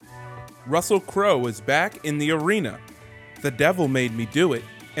Russell Crowe is back in the arena. The Devil Made Me Do It,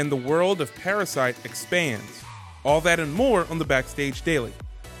 and the world of Parasite expands. All that and more on the Backstage Daily.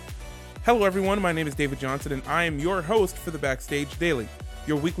 Hello everyone, my name is David Johnson and I am your host for the Backstage Daily,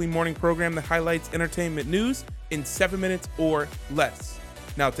 your weekly morning program that highlights entertainment news in 7 minutes or less.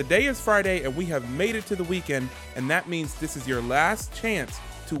 Now today is Friday and we have made it to the weekend, and that means this is your last chance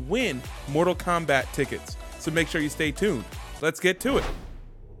to win Mortal Kombat tickets. So make sure you stay tuned. Let's get to it.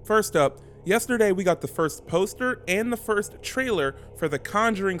 First up, yesterday we got the first poster and the first trailer for The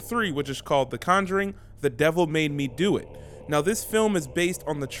Conjuring 3, which is called The Conjuring, The Devil Made Me Do It. Now this film is based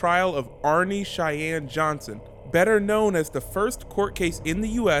on the trial of Arnie Cheyenne Johnson, better known as the first court case in the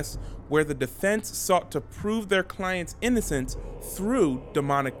US where the defense sought to prove their client's innocence through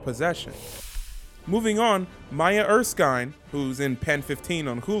demonic possession. Moving on, Maya Erskine, who's in Pen 15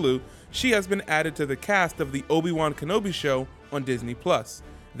 on Hulu, she has been added to the cast of the Obi-Wan Kenobi show on Disney+.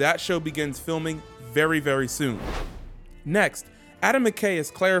 That show begins filming very soon. Next, Adam McKay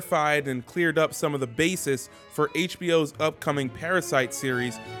has clarified and cleared up some of the basis for HBO's upcoming Parasite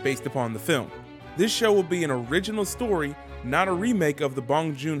series based upon the film. This show will be an original story, not a remake of the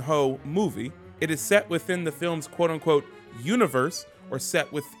Bong Joon-ho movie. It is set within the film's quote-unquote universe, or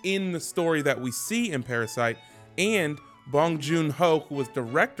set within the story that we see in Parasite, and Bong Joon-ho, who was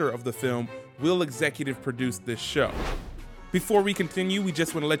director of the film, will executive produce this show. Before we continue, we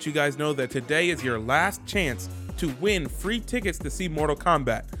just want to let you guys know that today is your last chance to win free tickets to see Mortal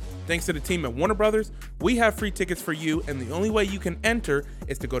Kombat. Thanks to the team at Warner Brothers, we have free tickets for you, and the only way you can enter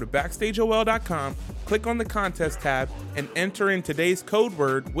is to go to BackstageOL.com, click on the contest tab, and enter in today's code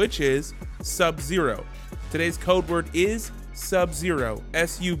word, which is Sub-Zero. Today's code word is Sub-Zero,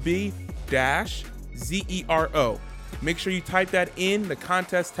 SUB-ZERO. Make sure you type that in the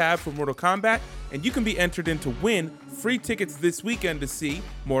contest tab for Mortal Kombat, and you can be entered in to win free tickets this weekend to see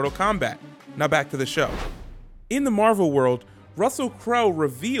Mortal Kombat. Now back to the show. In the Marvel world, Russell Crowe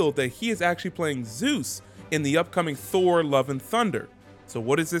revealed that he is actually playing Zeus in the upcoming Thor: Love and Thunder. So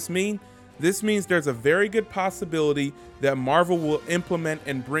what does this mean? This means there's a very good possibility that Marvel will implement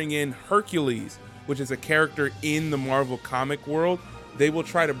and bring in Hercules, which is a character in the Marvel comic world. They will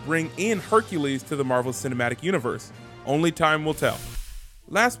try to bring in Hercules to the Marvel Cinematic Universe. Only time will tell.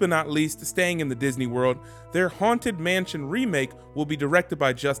 Last but not least, staying in the Disney world, their Haunted Mansion remake will be directed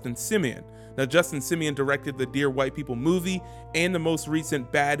by Justin Simien. Now, Justin Simien directed the Dear White People movie and the most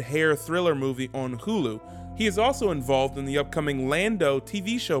recent Bad Hair thriller movie on Hulu. He is also involved in the upcoming Lando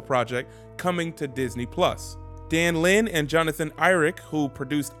TV show project coming to Disney+. Dan Lin and Jonathan Eyrick, who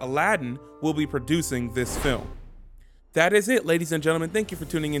produced Aladdin, will be producing this film. That is it, ladies and gentlemen. Thank you for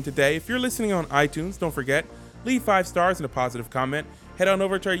tuning in today. If you're listening on iTunes, don't forget, leave 5 stars and a positive comment. Head on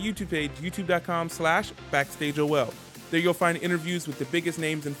over to our YouTube page, youtube.com/BackstageOL. There you'll find interviews with the biggest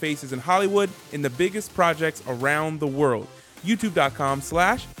names and faces in Hollywood and the biggest projects around the world.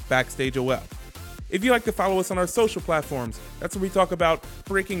 youtube.com/BackstageOL. If you'd like to follow us on our social platforms, that's where we talk about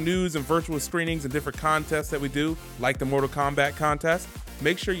breaking news and virtual screenings and different contests that we do, like the Mortal Kombat contest.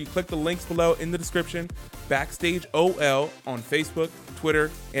 Make sure you click the links below in the description, Backstage OL on Facebook, Twitter,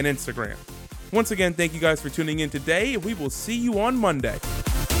 and Instagram. Once again, thank you guys for tuning in today, and we will see you on Monday.